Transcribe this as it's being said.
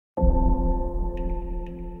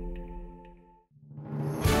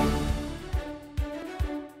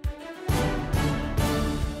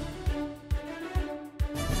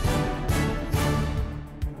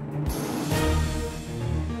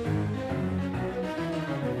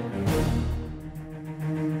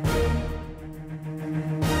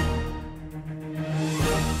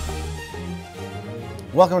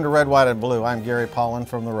Welcome to Red, White, and Blue. I'm Gary Pollan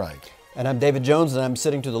from the right. And I'm David Jones, and I'm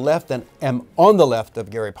sitting to the left and am on the left of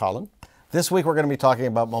Gary Pollan. This week we're going to be talking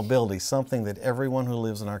about mobility, something that everyone who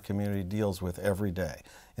lives in our community deals with every day.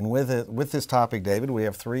 And with this topic, David, we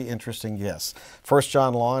have three interesting guests. First,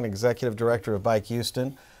 John Long, Executive Director of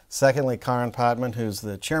BikeHouston. Secondly, Carrin Patman, who's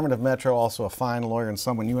the Chairman of Metro, also a fine lawyer and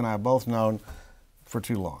someone you and I have both known for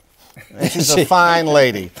too long. And she's a fine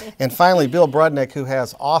lady. And finally, Bill Brudnick, who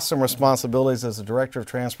has awesome responsibilities as the Director of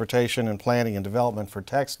Transportation and Planning and Development for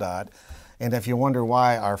TxDOT. And if you wonder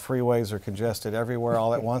why our freeways are congested everywhere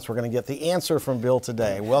all at once, we're going to get the answer from Bill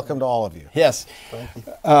today. Welcome to all of you. Yes. Thank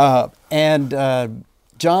you.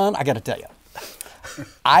 John, I got to tell you,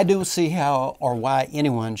 I don't see how or why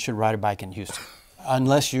anyone should ride a bike in Houston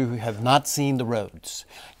unless you have not seen the roads.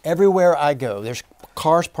 Everywhere I go, there's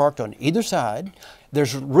cars parked on either side.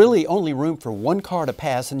 There's really only room for one car to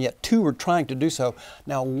pass, and yet two are trying to do so.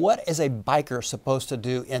 Now, what is a biker supposed to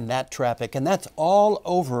do in that traffic? And that's all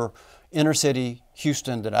over inner city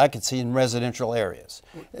Houston that I can see in residential areas.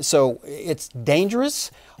 So it's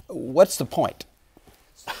dangerous. What's the point?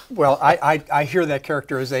 Well, I hear that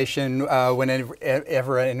characterization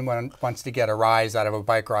whenever anyone wants to get a rise out of a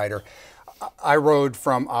bike rider. I rode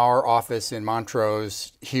from our office in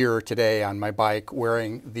Montrose here today on my bike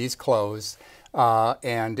wearing these clothes.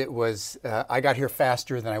 And it was, I got here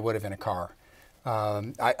faster than I would have in a car.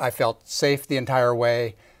 I felt safe the entire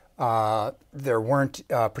way. There weren't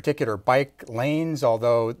particular bike lanes,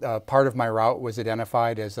 although part of my route was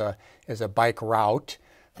identified as a bike route.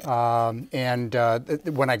 When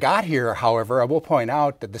I got here, however, I will point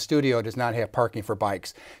out that the studio does not have parking for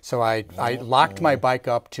bikes. So I locked my bike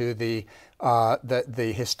up to the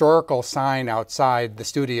historical sign outside the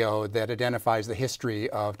studio that identifies the history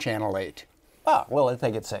of Channel 8. Ah, well, I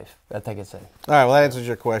think it's safe. All right, well, that answers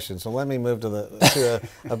your question. So let me move to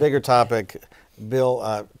a bigger topic.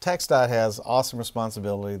 Bill, TxDOT has awesome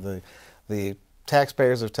responsibility. The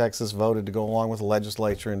taxpayers of Texas voted to go along with the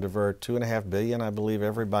legislature and divert $2.5 billion, I believe,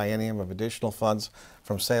 every biennium of additional funds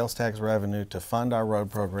from sales tax revenue to fund our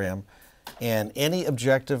road program. And any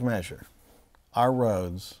objective measure, our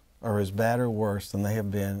roads are as bad or worse than they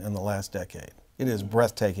have been in the last decade. It is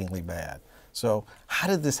breathtakingly bad. So how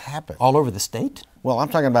did this happen? All over the state? Well, I'm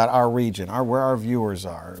talking about our region, where our viewers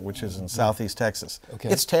are, which is in southeast Texas. Okay.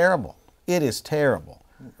 It's terrible. It is terrible.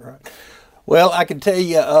 Right. Well, I can tell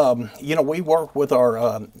you, we work with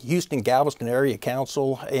our Houston-Galveston Area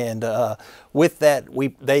Council, and with that,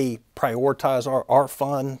 they prioritize our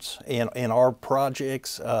funds and our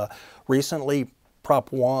projects. Recently,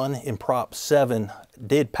 Prop 1 and Prop 7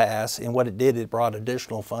 did pass, and what it did, it brought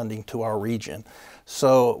additional funding to our region.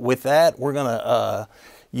 So with that, we're going to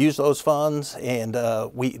use those funds, and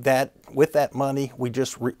with that money, we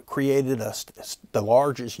just created the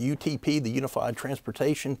largest UTP, the Unified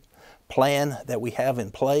Transportation Plan that we have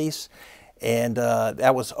in place, and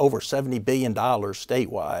that was over $70 billion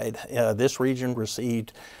statewide. This region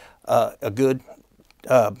received a good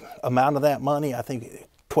amount of that money, I think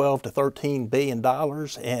 12 to $13 billion,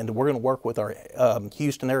 and we're going to work with our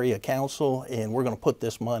Houston Area Council, and we're going to put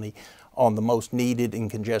this money on the most needed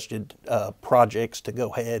and congested projects to go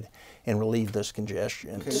ahead and relieve this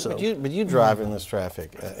congestion. Okay. So, but you drive in this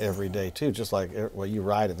traffic every day too, just like, well, you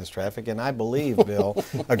ride in this traffic, and I believe Bill,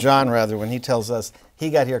 or John rather, when he tells us he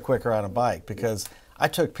got here quicker on a bike, because I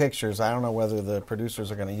took pictures. I don't know whether the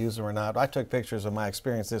producers are going to use them or not. I took pictures of my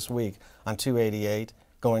experience this week on 288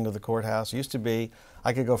 going to the courthouse. Used to be,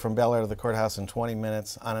 I could go from Bel Air to the courthouse in 20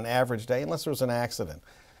 minutes on an average day, unless there was an accident.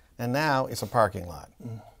 And now it's a parking lot.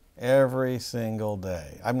 Every single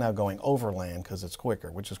day. I'm now going overland because it's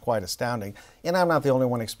quicker, which is quite astounding. And I'm not the only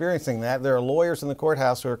one experiencing that. There are lawyers in the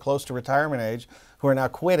courthouse who are close to retirement age who are now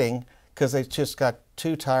quitting because they just got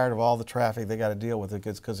too tired of all the traffic they got to deal with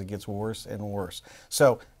because it gets worse and worse.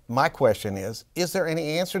 So my question is there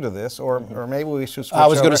any answer to this, or maybe we should switch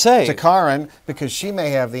over to Carrin, because she may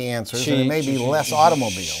have the answers, and it may be less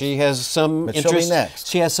automobiles. She has some interest. Next.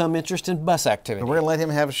 She has some interest in bus activity. We're going to let him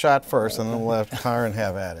have a shot first, and then we'll let Carrin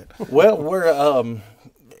have at it. Well, we're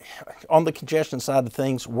on the congestion side of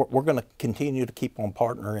things. We're going to continue to keep on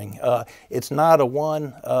partnering. It's not a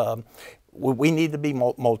one. We need to be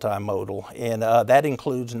multimodal, and that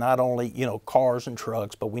includes not only cars and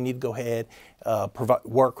trucks, but we need to go ahead,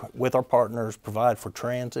 work with our partners, provide for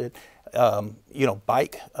transit,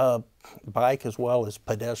 bike as well as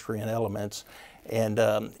pedestrian elements, and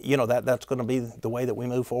that's going to be the way that we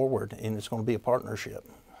move forward, and it's going to be a partnership.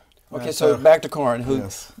 Okay, so back to Carrin, who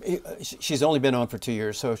she's only been on for 2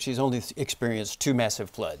 years, so she's only experienced 2 massive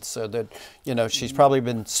floods. So that she's probably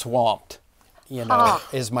been swamped. you know,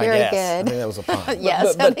 is my very guess. I good. think that was a pun.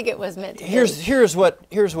 Yes, I think it was meant to be. Here's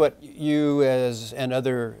what you as and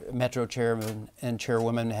other Metro chairmen and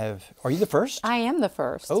chairwomen have. Are you the first? I am the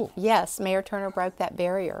first. Oh. Yes, Mayor Turner broke that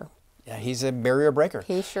barrier. Yeah, he's a barrier breaker.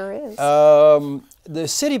 He sure is. The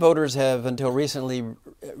city voters have until recently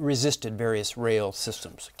resisted various rail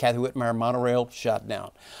systems. Kathy Whitmire monorail shot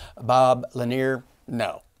down. Bob Lanier,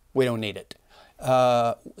 no, we don't need it.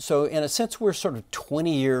 So in a sense, we're sort of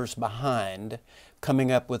 20 years behind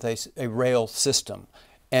coming up with a rail system.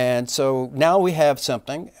 And so now we have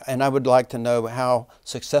something, and I would like to know how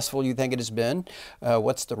successful you think it has been,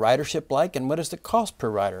 what's the ridership like, and what is the cost per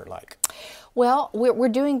rider like? Well, we're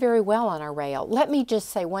doing very well on our rail. Let me just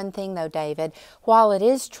say one thing, though, David. While it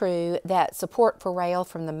is true that support for rail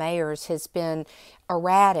from the mayors has been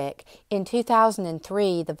erratic, in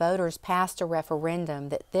 2003, the voters passed a referendum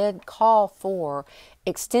that did call for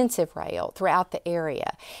extensive rail throughout the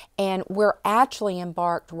area. And we're actually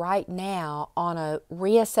embarked right now on a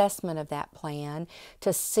reassessment of that plan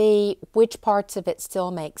to see which parts of it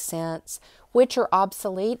still make sense, which are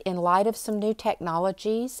obsolete in light of some new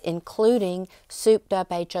technologies, including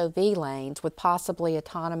souped-up HOV lanes with possibly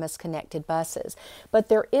autonomous connected buses. But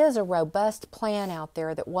there is a robust plan out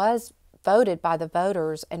there that was voted by the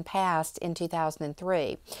voters and passed in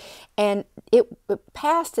 2003. And it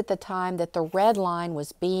passed at the time that the red line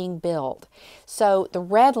was being built. So the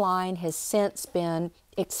red line has since been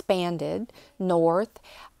expanded north.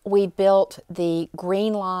 We built the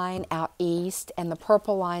green line out east and the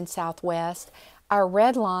purple line southwest. Our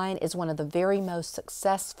red line is one of the very most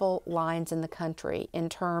successful lines in the country in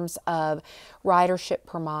terms of ridership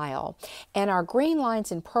per mile. And our green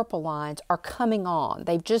lines and purple lines are coming on.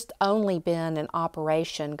 They've just only been in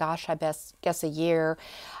operation, gosh, I guess a year,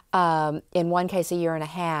 in one case a year and a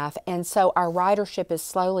half. And so our ridership is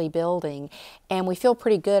slowly building, and we feel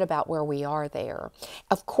pretty good about where we are there.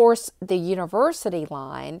 Of course, the university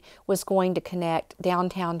line was going to connect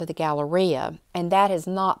downtown to the Galleria, and that has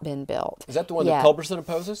not been built. Is that the one yet. that Culberson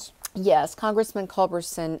opposes? Yes, Congressman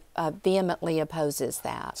Culberson vehemently opposes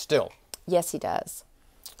that. Still? Yes, he does.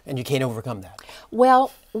 And you can't overcome that?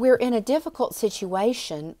 Well, we're in a difficult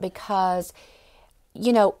situation because,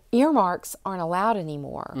 you know, earmarks aren't allowed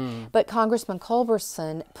anymore. But Congressman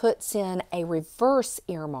Culberson puts in a reverse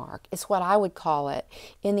earmark, is what I would call it,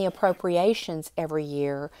 in the appropriations every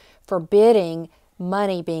year, forbidding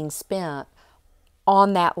money being spent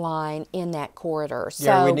on that line in that corridor. So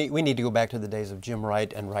Yeah, we need to go back to the days of Jim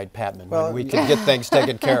Wright and Wright Patman when we could get things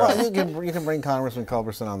taken care of. Well, you can bring Congressman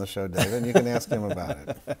Culberson on the show, David, and you can ask him about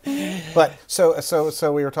it. But so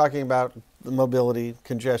we were talking about the mobility,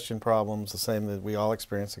 congestion problems, the same that we all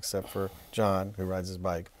experience except for John, who rides his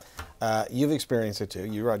bike. You've experienced it too.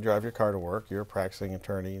 You drive your car to work. You're a practicing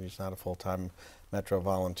attorney. You're not a full-time Metro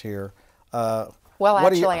volunteer. well,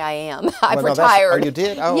 actually, I am. I've no, retired. Oh, you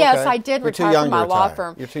did? Oh, yes, okay. I did You're too retire young from to my law retire.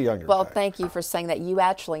 firm. You're too young to Well, retire. thank you for saying that. You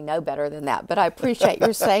actually know better than that, but I appreciate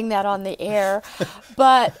your saying that on the air.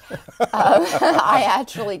 But I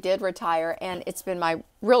actually did retire, and it's been my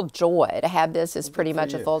real joy to have this as pretty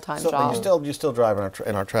much a full-time job. But you still drive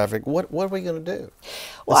in our traffic. What are we going to do?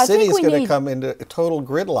 Well, The I think city's we going to need- come into a total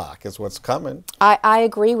gridlock is what's coming. I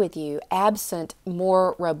agree with you, absent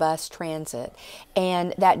more robust transit.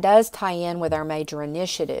 And that does tie in with our major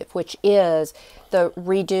initiative, which is the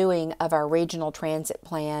redoing of our regional transit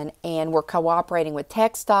plan. And we're cooperating with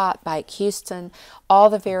TxDOT, BikeHouston, all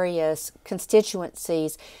the various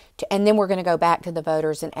constituencies. And then we're going to go back to the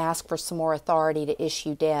voters and ask for some more authority to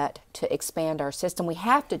issue debt to expand our system. We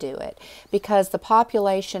have to do it because the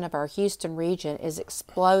population of our Houston region is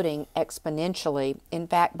exploding exponentially. In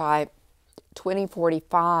fact, by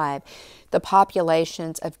 2045, the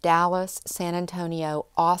populations of Dallas, San Antonio,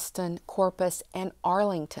 Austin, Corpus, and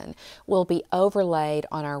Arlington will be overlaid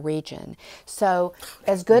on our region. So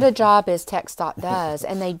as good a job as TxDOT does,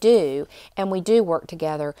 and they do, and we do work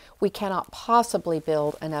together, we cannot possibly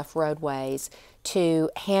build enough roadways to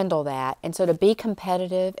handle that. And so to be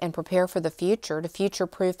competitive and prepare for the future, to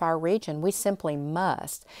future-proof our region, we simply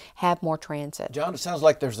must have more transit. John, it sounds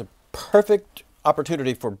like there's a perfect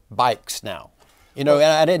opportunity for bikes now. You know, and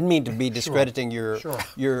I didn't mean to be discrediting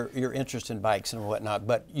your interest in bikes and whatnot,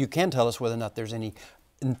 but you can tell us whether or not there's any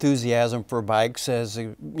enthusiasm for bikes as,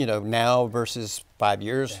 you know, now versus 5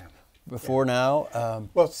 years before now.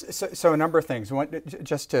 Well, so a number of things.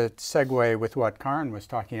 Just to segue with what Carrin was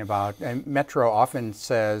talking about, and Metro often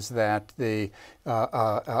says that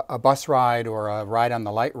a bus ride or a ride on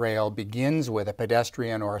the light rail begins with a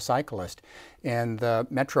pedestrian or a cyclist. And the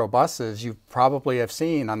Metro buses, you probably have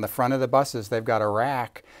seen on the front of the buses, they've got a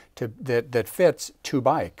rack that fits 2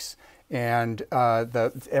 bikes. And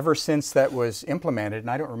ever since that was implemented,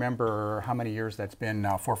 and I don't remember how many years that's been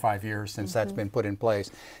now, 4 or 5 years since that's been put in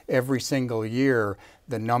place, every single year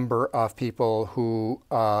the number of people who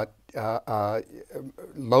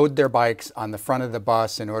load their bikes on the front of the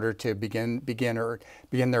bus in order to begin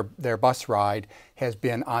their bus ride has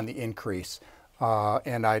been on the increase.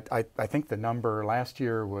 And I think the number last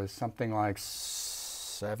year was something like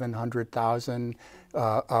 700,000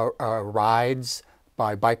 rides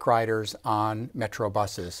by bike riders on Metro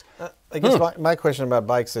buses. I guess my question about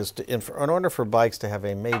bikes is, in order for bikes to have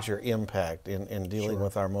a major impact in dealing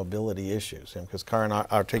with our mobility issues, and because Carrin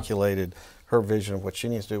articulated her vision of what she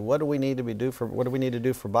needs to do, what do we need to do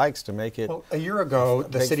for bikes to make it? Well, a year ago,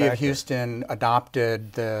 the city factor? of Houston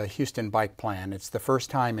adopted the Houston Bike Plan. It's the first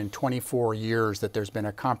time in 24 years that there's been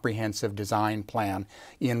a comprehensive design plan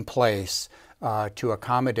in place to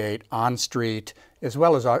accommodate on-street as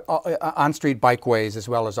well as on-street bikeways as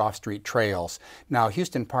well as off-street trails. Now,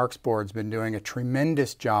 Houston Parks Board's been doing a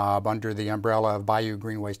tremendous job under the umbrella of Bayou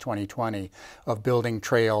Greenways 2020 of building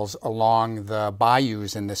trails along the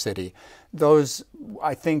bayous in the city. Those,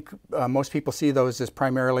 I think most people see those as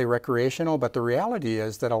primarily recreational, but the reality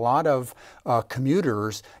is that a lot of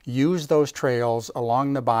commuters use those trails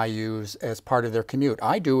along the bayous as part of their commute.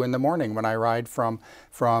 I do in the morning when I ride from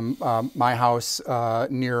my house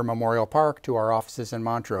near Memorial Park to our offices in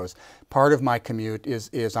Montrose. Part of my commute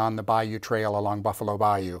is on the Bayou Trail along Buffalo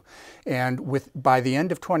Bayou. And by the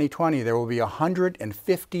end of 2020, there will be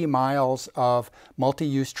 150 miles of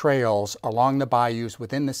multi-use trails along the bayous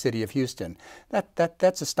within the city of Houston.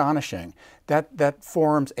 That's astonishing. That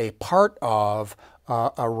forms a part of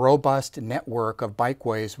a robust network of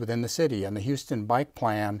bikeways within the city, and the Houston Bike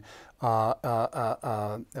Plan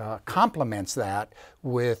complements that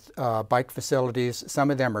with bike facilities. Some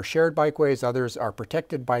of them are shared bikeways, others are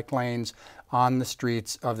protected bike lanes on the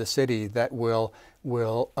streets of the city that will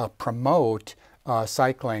promote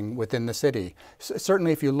cycling within the city.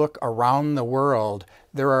 Certainly, if you look around the world,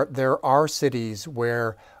 there are cities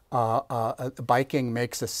where biking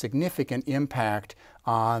makes a significant impact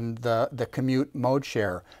on the commute mode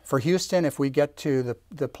share. For Houston, if we get to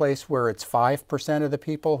the place where it's 5% of the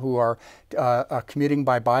people who are commuting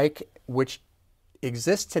by bike, which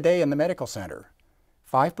exists today in the medical center,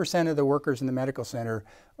 5% of the workers in the medical center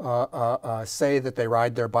say that they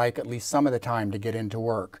ride their bike at least some of the time to get into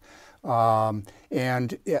work.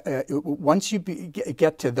 And once you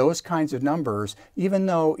get to those kinds of numbers, even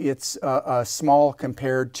though it's small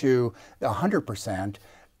compared to 100%,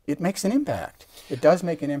 it makes an impact. It does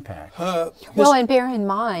make an impact. Well, and bear in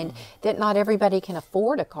mind that not everybody can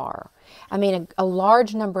afford a car. I mean, a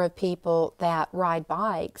large number of people that ride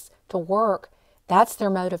bikes to work, that's their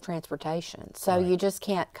mode of transportation. So you just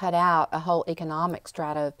can't cut out a whole economic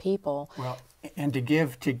strata of people. Well, and to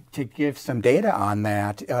give some data on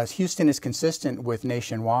that, Houston is consistent with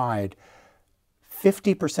nationwide.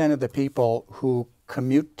 50% of the people who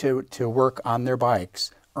commute to work on their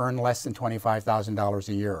bikes earn less than $25,000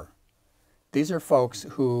 a year. These are folks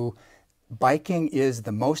who biking is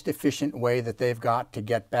the most efficient way that they've got to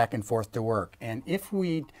get back and forth to work. And if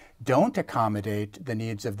we don't accommodate the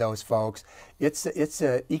needs of those folks, it's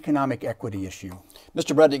an economic equity issue.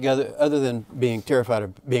 Mr. Brudnick, other than being terrified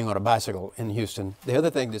of being on a bicycle in Houston, the other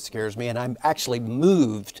thing that scares me, and I'm actually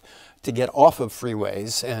moved to get off of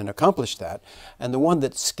freeways and accomplish that, and the one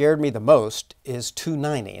that scared me the most is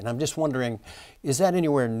 290. And I'm just wondering, is that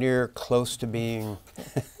anywhere near close to being...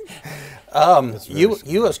 US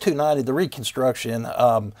 290, the reconstruction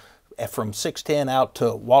from 610 out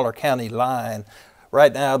to Waller County line,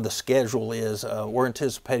 right now the schedule is we're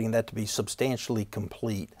anticipating that to be substantially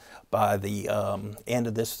complete by the end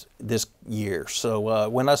of this year. So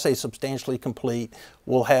when I say substantially complete,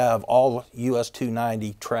 we'll have all US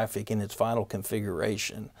 290 traffic in its final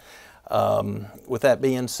configuration. With that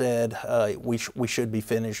being said, we should be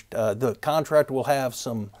finished. The contract will have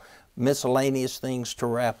some miscellaneous things to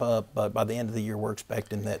wrap up, but by the end of the year we're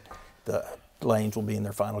expecting that the lanes will be in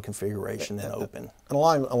their final configuration and open. And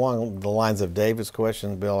along the lines of David's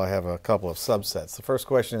question, Bill, I have a couple of subsets. The first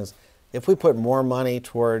question is, if we put more money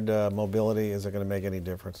toward mobility, is it going to make any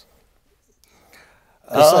difference?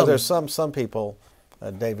 There's some people,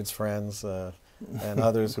 David's friends and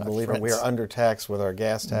others who believe that we are undertaxed with our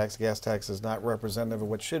gas tax. Gas tax is not representative of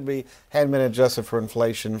what should be. Hadn't been adjusted for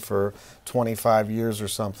inflation for 25 years or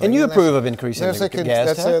something. And you approve of increasing the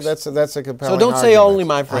gas tax? That's a compelling So don't say argument. only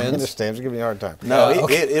my friends. I understand. I'm just giving you a hard time. No,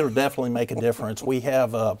 it'll definitely make a difference. We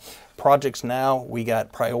have projects now. We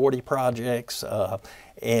got priority projects,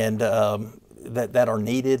 and that are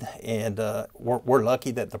needed, and we're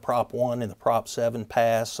lucky that the Prop 1 and the Prop 7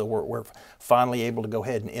 passed, so we're finally able to go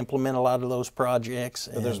ahead and implement a lot of those projects.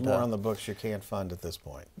 But there's more on the books you can't fund at this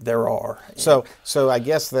point. There are. So I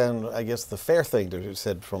guess the fair thing to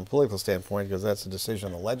said from a political standpoint, because that's a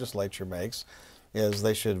decision the legislature makes, is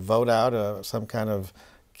they should vote out some kind of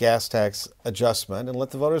gas tax adjustment and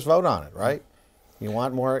let the voters vote on it, right? You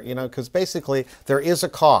want more, because basically there is a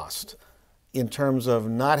cost in terms of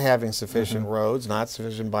not having sufficient roads, not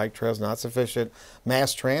sufficient bike trails, not sufficient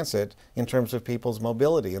mass transit in terms of people's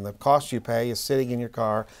mobility. And the cost you pay is sitting in your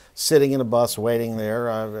car, sitting in a bus waiting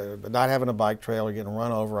there, not having a bike trail or getting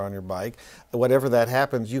run over on your bike. Whatever that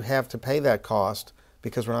happens, you have to pay that cost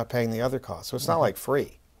because we're not paying the other costs. So it's not like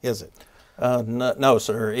free, is it? No,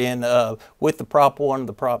 sir. And with the Prop 1 and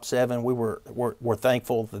the Prop 7, we're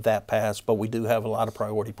thankful that passed, but we do have a lot of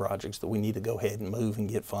priority projects that we need to go ahead and move and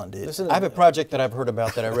get funded. I have a project that I've heard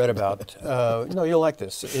about, that I read about. No, you'll like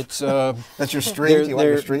this. It's that's your street. You want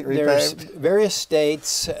your street repaved? Various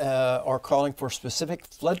states are calling for specific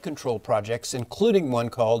flood control projects, including one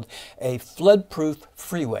called a flood-proof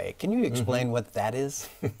freeway. Can you explain what that is?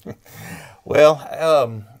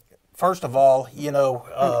 Well, first of all, an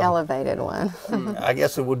elevated one. I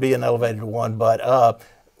guess it would be an elevated one, but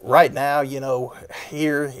right now,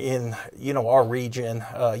 here in, our region,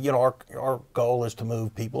 our goal is to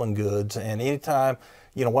move people and goods, and anytime,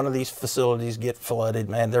 one of these facilities get flooded,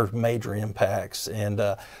 man, there's major impacts. And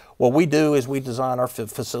what we do is we design our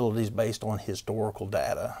facilities based on historical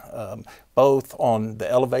data, both on the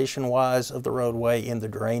elevation-wise of the roadway and the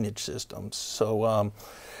drainage systems. So,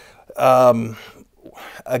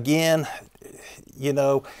 again,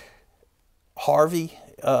 Harvey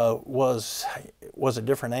was a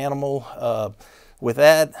different animal. With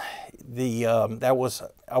that, that was,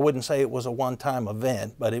 I wouldn't say it was a one-time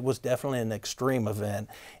event, but it was definitely an extreme event.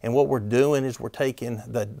 And what we're doing is we're taking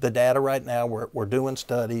the data right now, we're doing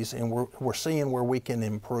studies, and we're seeing where we can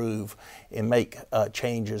improve and make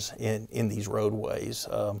changes in these roadways.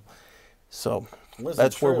 So. Well,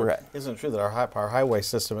 that's where we're at. Isn't it true that our highway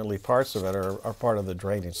system, at least parts of it, are part of the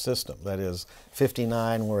drainage system? That is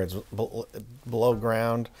 59, where it's below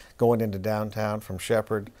ground, going into downtown from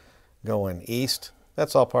Shepherd, going east.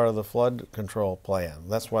 That's all part of the flood control plan.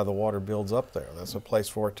 That's why the water builds up there. That's a place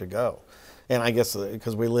for it to go. And I guess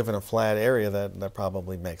because we live in a flat area, that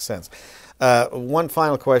probably makes sense. One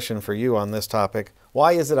final question for you on this topic.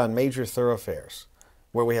 Why is it on major thoroughfares,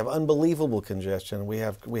 where we have unbelievable congestion, we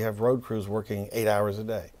have road crews working 8 hours a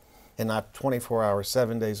day and not 24 hours,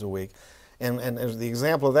 7 days a week? And the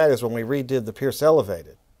example of that is when we redid the Pierce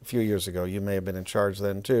Elevated a few years ago. You may have been in charge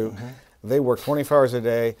then too. They worked 24 hours a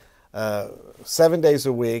day, 7 days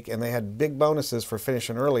a week, and they had big bonuses for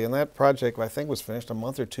finishing early. And that project, I think, was finished a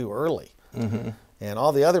month or two early. And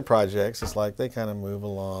all the other projects, it's like they kind of move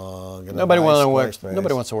along. Nobody wants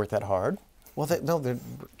to work that hard. Well, they're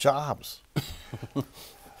jobs.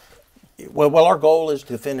 Well, our goal is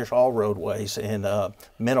to finish all roadways and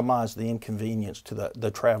minimize the inconvenience to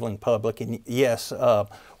the traveling public. And yes,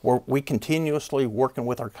 we continuously working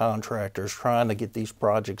with our contractors trying to get these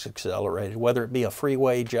projects accelerated, whether it be a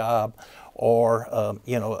freeway job or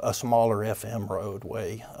a smaller FM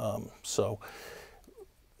roadway. So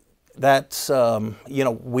that's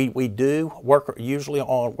we do work usually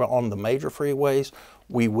on the major freeways.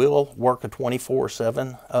 We will work a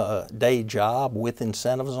 24/7 day job with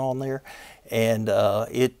incentives on there, and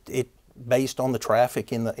it based on the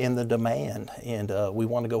traffic in the demand. And we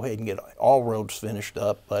want to go ahead and get all roads finished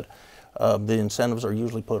up, but the incentives are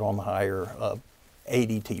usually put on the higher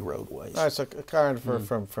ADT roadways. All right, so Carrin,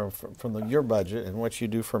 from your budget and what you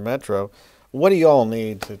do for Metro, what do you all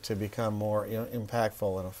need to become more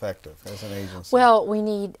impactful and effective as an agency? Well, we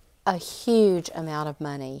need a huge amount of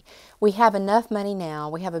money. We have enough money now.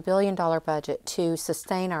 We have $1 billion budget to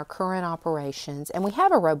sustain our current operations, and we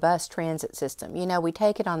have a robust transit system. We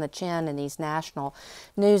take it on the chin in these national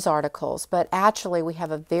news articles, but actually we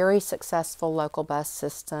have a very successful local bus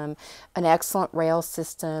system, an excellent rail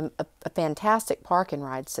system, a fantastic park and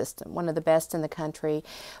ride system, one of the best in the country.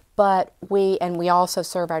 But we also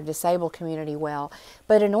serve our disabled community well.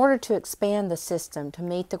 But in order to expand the system to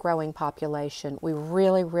meet the growing population, we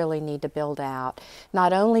really, really need to build out.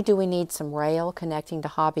 Not only do we need some rail connecting to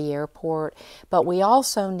Hobby Airport, but we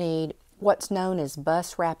also need what's known as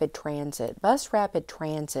bus rapid transit. Bus rapid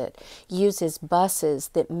transit uses buses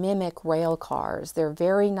that mimic rail cars. They're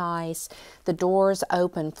very nice. The doors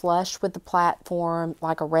open flush with the platform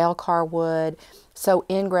like a rail car would. so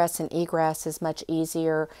ingress and egress is much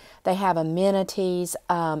easier. They have amenities,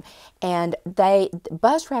 and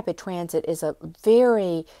bus rapid transit is a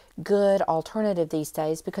very good alternative these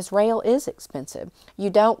days because rail is expensive.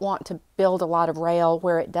 You don't want to build a lot of rail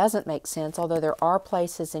where it doesn't make sense, although there are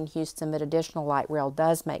places in Houston that additional light rail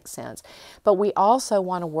does make sense. But we also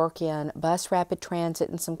want to work in bus rapid transit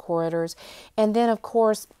in some corridors. And then, of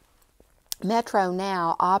course, Metro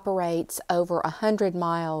now operates over 100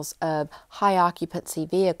 miles of high occupancy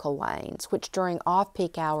vehicle lanes, which during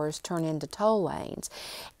off-peak hours turn into toll lanes.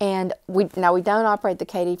 And we don't operate the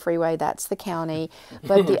Katy Freeway, that's the county,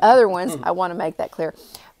 but the other ones, I want to make that clear.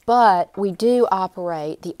 But we do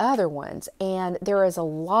operate the other ones, and there is a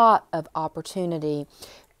lot of opportunity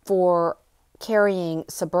for carrying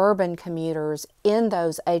suburban commuters in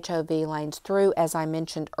those HOV lanes through, as I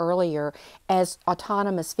mentioned earlier, as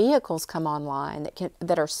autonomous vehicles come online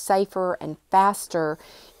that are safer and faster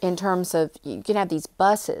in terms of, you can have these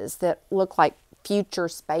buses that look like future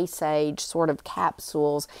space age sort of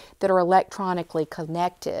capsules that are electronically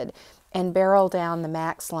connected and barrel down the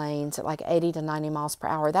max lanes at like 80 to 90 miles per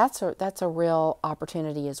hour. That's a real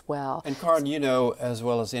opportunity as well. And Carrin, you know as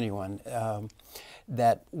well as anyone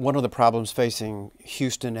that one of the problems facing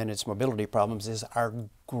Houston and its mobility problems is our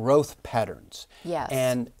growth patterns. Yes.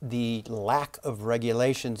 And the lack of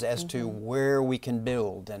regulations as to where we can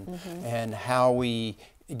build and how we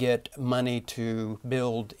get money to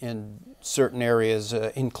build in certain areas,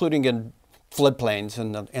 including in floodplains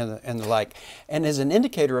and the like. And as an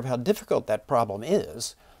indicator of how difficult that problem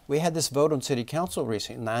is, we had this vote on City Council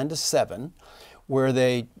recently, 9-7, where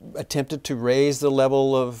they attempted to raise the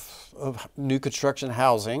level of new construction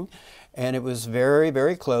housing, and it was very,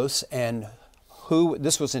 very close. And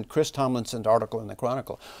this was in Chris Tomlinson's article in the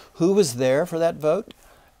Chronicle. Who was there for that vote?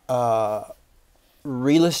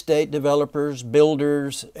 Real estate developers,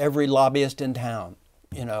 builders, every lobbyist in town,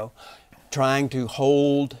 you know, trying to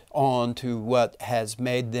hold on to what has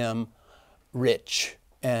made them rich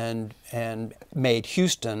and made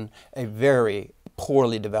Houston a very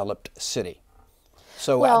poorly developed city.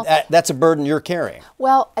 So Well, that's a burden you're carrying.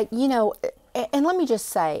 Well, you know, and let me just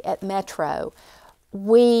say, at Metro,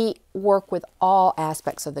 we work with all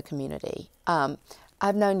aspects of the community.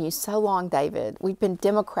 I've known you so long, David. We've been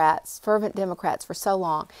Democrats, fervent Democrats for so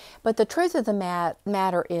long. But the truth of the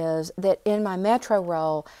matter is that in my Metro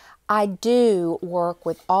role, I do work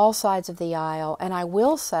with all sides of the aisle, and I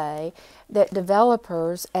will say that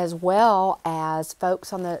developers as well as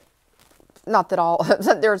folks on the not that all,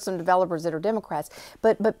 there are some developers that are Democrats,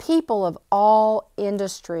 but people of all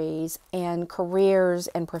industries and careers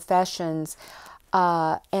and professions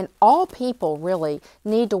and all people really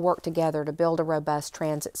need to work together to build a robust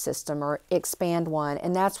transit system or expand one,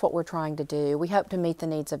 and that's what we're trying to do. We hope to meet the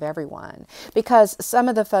needs of everyone, because some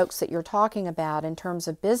of the folks that you're talking about in terms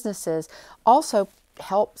of businesses also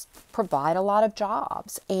helps provide a lot of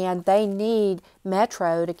jobs, and they need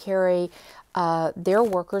Metro to carry their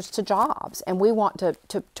workers to jobs, and we want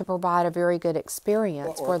to provide a very good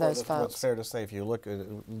experience for those folks. It's fair to say, if you look at,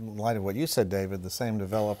 in light of what you said, David, the same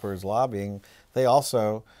developers lobbying, they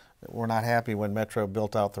also were not happy when Metro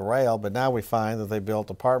built out the rail, but now we find that they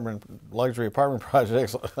built luxury apartment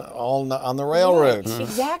projects all on the railroads.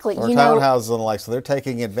 Exactly. Or townhouses and the like, so they're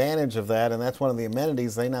taking advantage of that, and that's one of the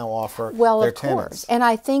amenities they now offer their tenants. And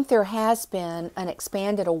I think there has been an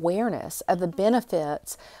expanded awareness of the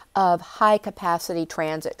benefits of high capacity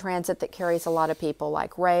transit that carries a lot of people,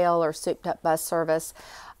 like rail or souped up bus service.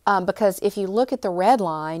 Because if you look at the Red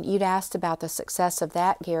Line, you'd asked about the success of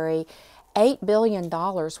that, Gary. $8 billion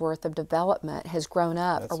worth of development has grown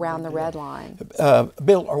up around the Red Line.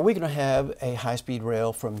 Bill, are we going to have a high-speed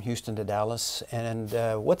rail from Houston to Dallas? And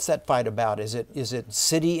what's that fight about? Is it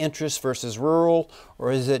city interests versus rural,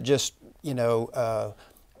 or is it just, you know,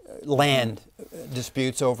 land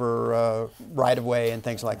disputes over right-of-way and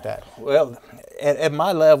things like that? Well, at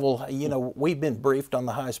my level, you know, we've been briefed on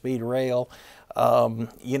the high-speed rail.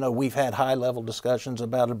 You know, we've had high-level discussions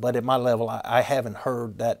about it, but at my level, I haven't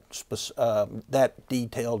heard that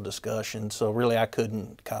detailed discussion. So really, I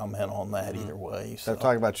couldn't comment on that either way. So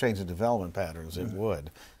Talking about changing development patterns, it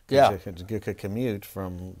would. Yeah, you could commute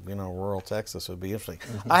from, you know, rural Texas. It would be interesting.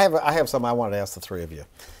 I have something I wanted to ask the three of you.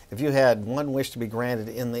 If you had one wish to be granted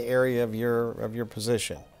in the area of your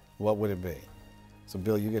position, what would it be? So,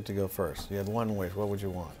 Bill, you get to go first. You had one wish. What would you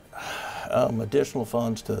want? additional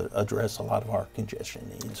funds to address a lot of our congestion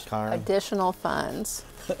needs. Carrin? Additional funds.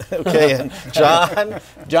 Okay, and John?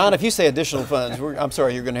 John, if you say additional funds, I'm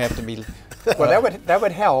sorry, you're going to have to be. Well, that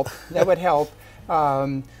would help. That would help.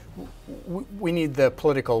 We need the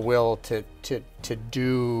political will to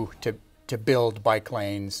to build bike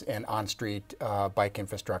lanes and on-street bike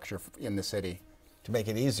infrastructure in the city. To make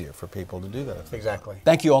it easier for people to do that. Exactly.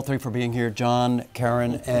 Thank you all three for being here, John,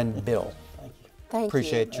 Carrin, and Bill. Thank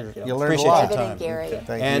Appreciate you. your You learned a appreciate lot. your David time. and Gary.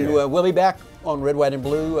 Thank And you. we'll be back on Red, White, and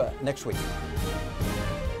Blue next week.